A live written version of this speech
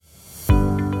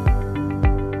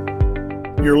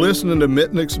You're listening to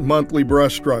Mitnick's Monthly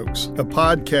Brushstrokes, a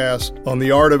podcast on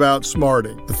the art of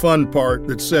outsmarting, the fun part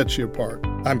that sets you apart.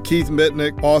 I'm Keith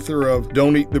Mitnick, author of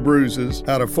Don't Eat the Bruises,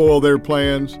 How to Foil Their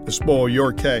Plans to Spoil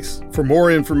Your Case. For more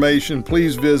information,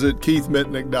 please visit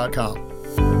keithmitnick.com.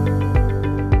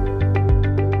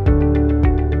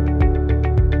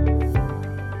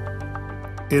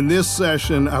 In this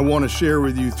session, I want to share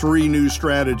with you 3 new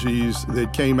strategies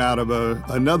that came out of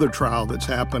another trial that's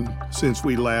happened since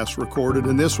we last recorded.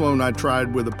 And this one I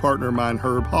tried with a partner of mine,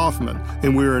 Herb Hoffman.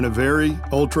 And we were in a very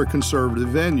ultra-conservative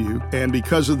venue. And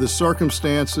because of the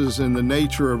circumstances and the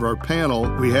nature of our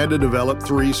panel, we had to develop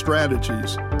 3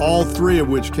 strategies, all 3 of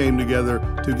which came together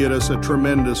to get us a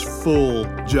tremendous, full,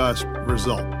 just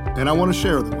result. And I want to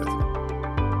share them with you.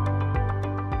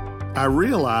 I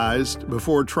realized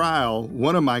before trial,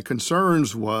 one of my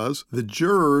concerns was the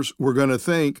jurors were going to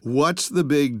think, what's the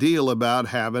big deal about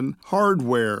having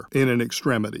hardware in an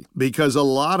extremity? Because a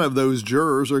lot of those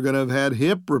jurors are going to have had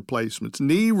hip replacements,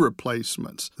 knee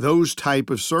replacements, those type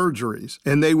of surgeries.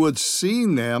 And they would see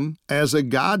them as a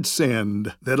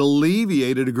godsend that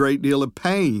alleviated a great deal of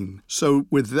pain. So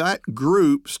with that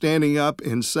group standing up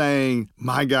and saying,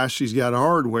 my gosh, she's got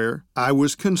hardware, I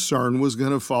was concerned was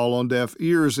going to fall on deaf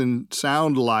ears and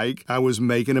sound like I was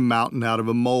making a mountain out of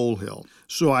a molehill.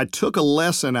 So I took a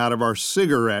lesson out of our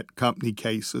cigarette company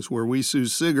cases where we sue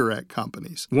cigarette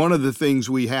companies. One of the things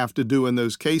we have to do in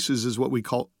those cases is what we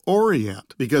call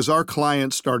orient, because our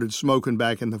clients started smoking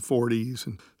back in the 40s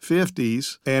and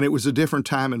 50s, and it was a different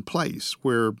time and place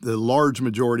where the large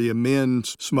majority of men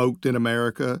smoked in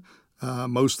America.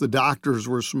 Most of the doctors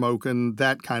were smoking,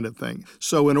 that kind of thing.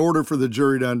 So in order for the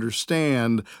jury to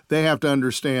understand, they have to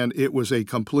understand it was a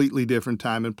completely different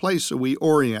time and place. So we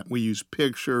orient. We use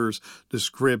pictures,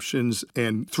 descriptions,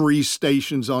 and 3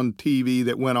 stations on TV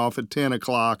that went off at 10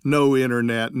 o'clock, no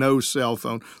internet, no cell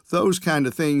phone, those kind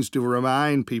of things to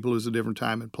remind people it was a different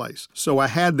time and place. So I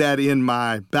had that in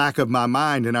my back of my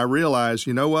mind, and I realized,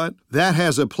 you know what? That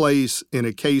has a place in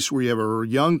a case where you have a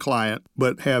young client,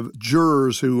 but have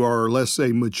jurors who are, let's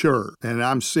say, mature. And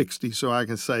I'm 60, so I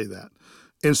can say that.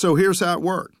 And so here's how it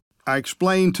worked. I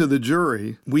explained to the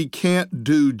jury, we can't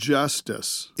do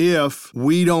justice if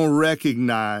we don't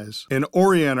recognize and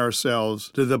orient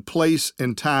ourselves to the place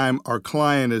and time our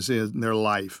client is in their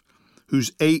life,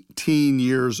 who's 18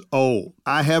 years old.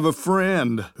 I have a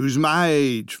friend who's my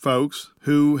age, folks,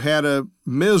 who had a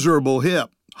miserable hip,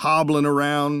 hobbling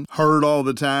around, hurt all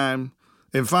the time,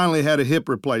 and finally had a hip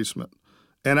replacement.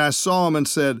 And I saw him and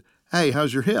said, hey,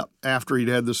 how's your hip? After he'd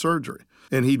had the surgery.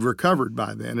 And he'd recovered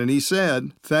by then. And he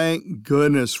said, thank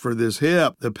goodness for this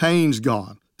hip. The pain's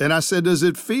gone. And I said, does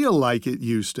it feel like it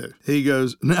used to? He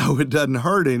goes, no, it doesn't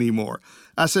hurt anymore.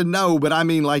 I said, no, but I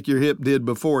mean like your hip did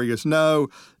before. He goes, no,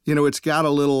 it's got a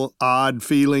little odd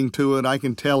feeling to it. I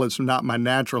can tell it's not my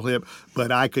natural hip,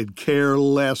 but I could care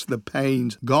less. The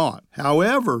pain's gone.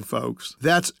 However, folks,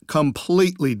 that's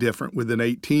completely different with an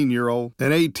 18-year-old.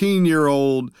 An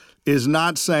 18-year-old is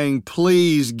not saying,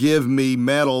 please give me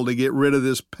metal to get rid of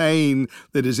this pain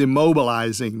that is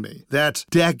immobilizing me. That's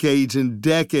decades and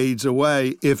decades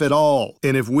away, if at all.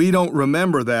 And if we don't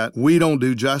remember that, we don't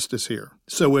do justice here.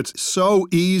 So it's so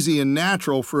easy and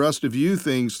natural for us to view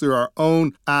things through our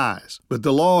own eyes. But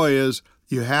the law is,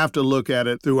 you have to look at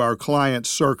it through our client's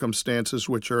circumstances,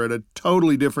 which are at a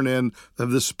totally different end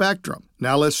of the spectrum.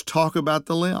 Now let's talk about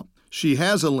the limp. She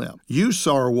has a limp. You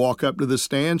saw her walk up to the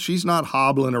stand. She's not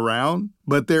hobbling around,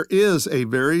 but there is a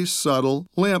very subtle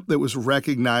limp that was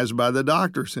recognized by the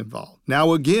doctors involved.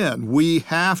 Now, again, we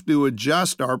have to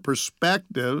adjust our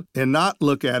perspective and not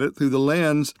look at it through the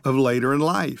lens of later in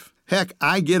life. Heck,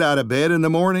 I get out of bed in the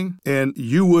morning, and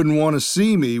you wouldn't want to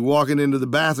see me walking into the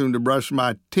bathroom to brush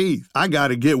my teeth. I got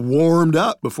to get warmed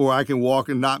up before I can walk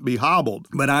and not be hobbled.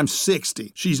 But I'm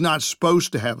 60. She's not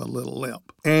supposed to have a little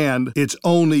limp. And it's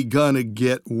only going to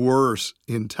get worse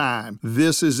in time.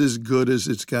 This is as good as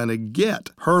it's going to get.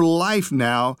 Her life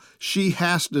now, she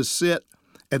has to sit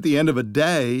at the end of a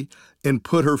day and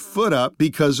put her foot up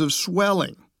because of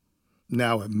swelling.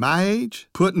 Now, at my age,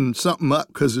 putting something up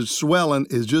because it's swelling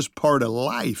is just part of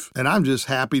life. And I'm just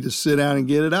happy to sit down and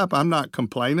get it up. I'm not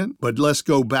complaining. But let's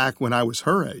go back when I was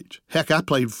her age. Heck, I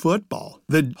played football.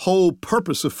 The whole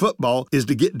purpose of football is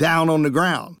to get down on the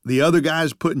ground. The other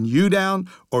guy's putting you down,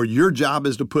 or your job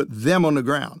is to put them on the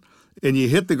ground. and you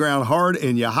hit the ground hard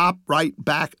and you hop right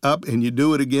back up and you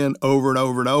do it again over and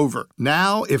over and over.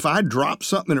 Now, if I drop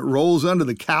something and it rolls under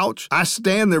the couch, I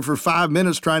stand there for 5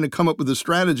 minutes trying to come up with a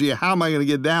strategy of how am I going to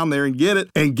get down there and get it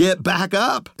and get back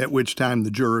up, at which time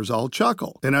the jurors all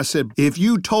chuckle. And I said, if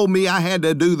you told me I had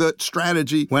to do that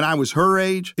strategy when I was her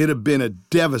age, it'd have been a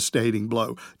devastating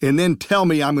blow. And then tell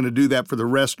me I'm going to do that for the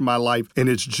rest of my life, and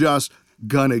it's just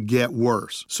gonna get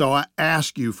worse. So I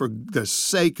ask you, for the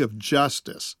sake of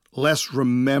justice, let's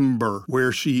remember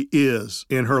where she is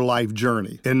in her life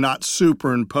journey and not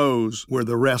superimpose where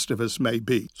the rest of us may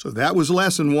be. So that was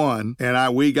lesson one,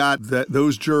 and we got that.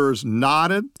 Those jurors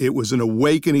nodded. It was an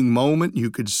awakening moment.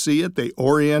 You could see it. They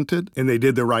oriented, and they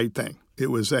did the right thing. It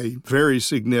was a very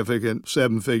significant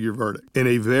 7-figure verdict in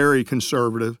a very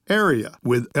conservative area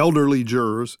with elderly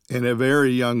jurors and a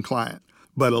very young client.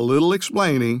 But a little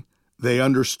explaining, they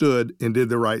understood and did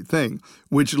the right thing,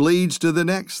 which leads to the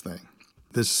next thing.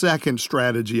 The second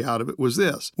strategy out of it was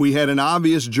this. We had an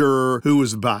obvious juror who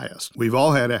was biased. We've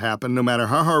all had it happen. No matter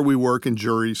how hard we work in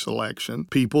jury selection,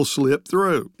 people slip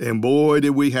through. And boy,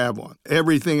 did we have one.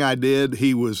 Everything I did,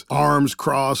 he was arms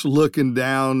crossed, looking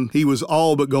down. He was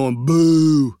all but going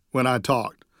boo when I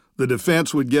talked. The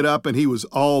defense would get up and he was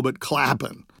all but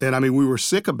clapping. And I mean, we were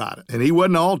sick about it. And he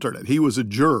wasn't an alternate. He was a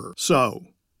juror. So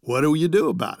what do you do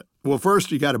about it? Well,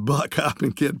 first, you got to buck up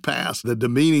and get past the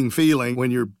demeaning feeling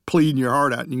when you're pleading your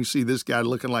heart out and you see this guy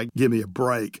looking like, give me a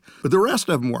break. But the rest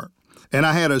of them weren't. And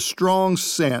I had a strong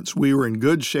sense we were in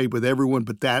good shape with everyone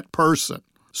but that person.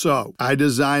 So I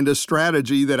designed a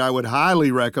strategy that I would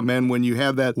highly recommend when you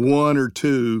have that one or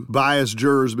two biased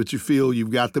jurors, but you feel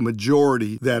you've got the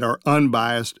majority that are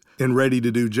unbiased and ready to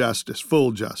do justice,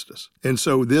 full justice. And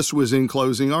so this was in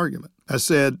closing argument. I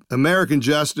said, American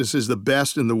justice is the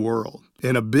best in the world.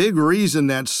 And a big reason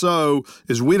that's so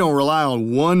is we don't rely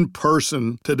on one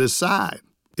person to decide.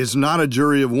 It's not a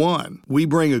jury of one. We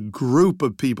bring a group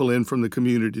of people in from the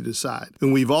community to decide.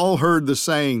 And we've all heard the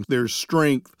saying, there's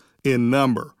strength in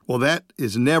number. Well, that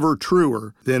is never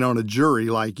truer than on a jury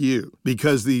like you,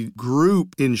 because the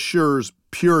group ensures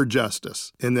pure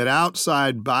justice, and that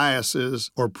outside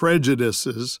biases or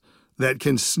prejudices that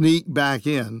can sneak back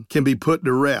in can be put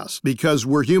to rest, because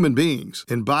we're human beings,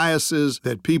 and biases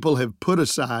that people have put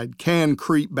aside can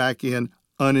creep back in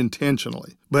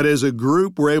unintentionally. But as a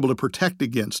group, we're able to protect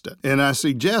against it. And I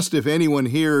suggest if anyone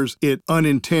hears it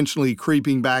unintentionally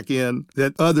creeping back in,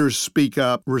 that others speak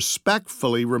up,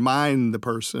 respectfully remind the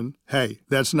person, hey,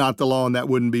 that's not the law and that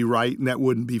wouldn't be right and that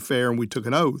wouldn't be fair and we took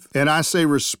an oath. And I say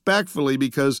respectfully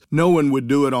because no one would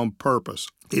do it on purpose.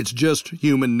 It's just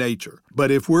human nature. But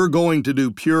if we're going to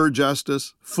do pure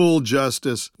justice, full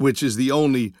justice, which is the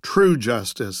only true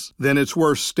justice, then it's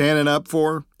worth standing up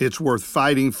for, it's worth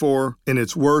fighting for, and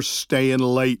it's worth staying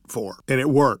late for. And it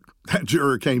worked. That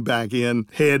juror came back in,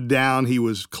 head down. He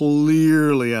was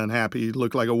clearly unhappy. He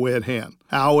looked like a wet hen.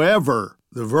 However,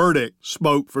 the verdict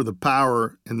spoke for the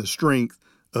power and the strength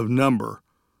of number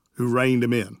who reined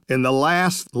him in. And the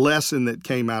last lesson that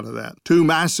came out of that, to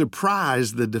my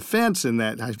surprise, the defense in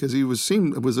that, because he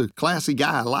was a classy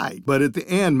guy I liked, but at the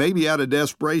end, maybe out of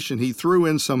desperation, he threw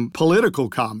in some political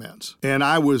comments. And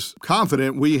I was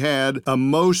confident we had a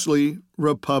mostly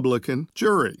Republican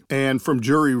jury. And from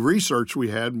jury research we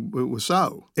had, it was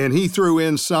so. And he threw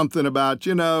in something about,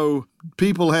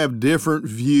 people have different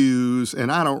views.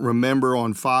 And I don't remember,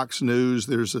 on Fox News,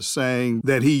 there's a saying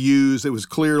that he used that was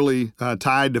clearly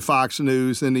tied to Fox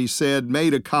News. And he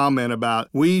made a comment about,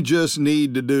 we just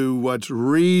need to do what's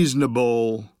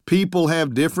reasonable. People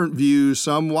have different views.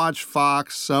 Some watch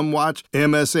Fox, some watch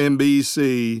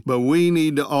MSNBC, but we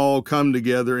need to all come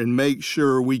together and make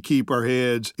sure we keep our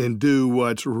heads and do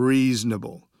what's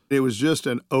reasonable. It was just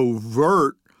an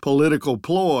overt political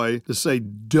ploy to say,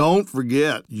 don't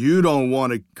forget, you don't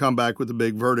want to come back with a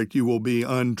big verdict. You will be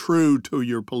untrue to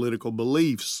your political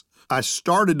beliefs. I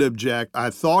started to object. I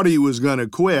thought he was going to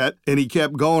quit, and he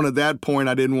kept going. At that point,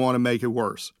 I didn't want to make it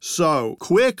worse. So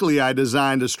quickly, I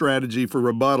designed a strategy for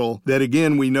rebuttal that,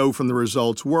 again, we know from the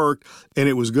results worked, and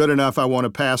it was good enough. I want to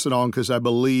pass it on because I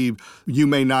believe you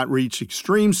may not reach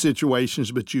extreme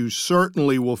situations, but you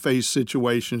certainly will face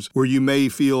situations where you may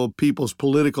feel people's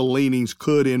political leanings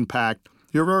could impact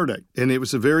your verdict. And it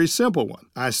was a very simple one.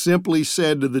 I simply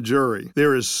said to the jury,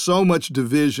 there is so much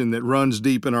division that runs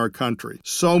deep in our country,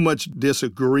 so much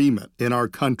disagreement in our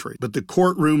country, but the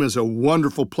courtroom is a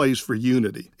wonderful place for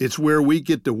unity. It's where we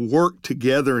get to work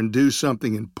together and do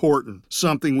something important,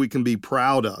 something we can be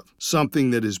proud of,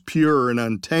 something that is pure and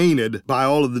untainted by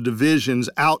all of the divisions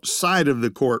outside of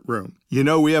the courtroom. You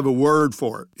know, we have a word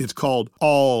for it. It's called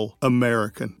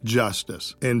all-American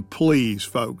justice. And please,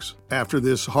 folks, after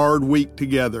this hard week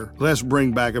together, let's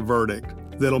bring back a verdict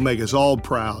that'll make us all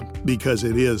proud, because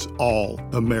it is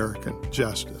all-American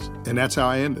justice. And that's how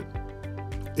I ended.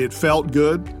 It felt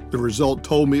good. The result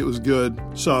told me it was good.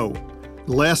 So,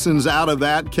 lessons out of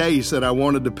that case that I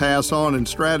wanted to pass on and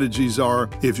strategies are,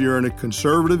 if you're in a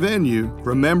conservative venue,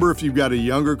 remember if you've got a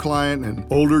younger client and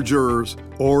older jurors,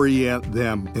 orient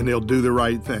them and they'll do the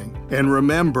right thing. And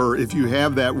remember, if you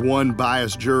have that one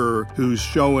biased juror who's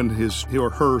showing his or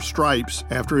her stripes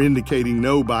after indicating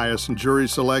no bias in jury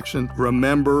selection,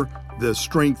 remember the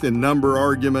strength in number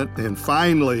argument. And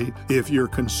finally, if you're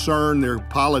concerned their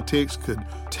politics could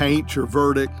taint your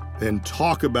verdict, then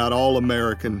talk about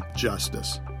all-American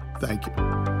justice. Thank you.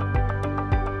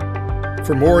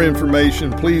 For more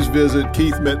information, please visit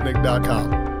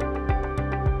keithmitnick.com.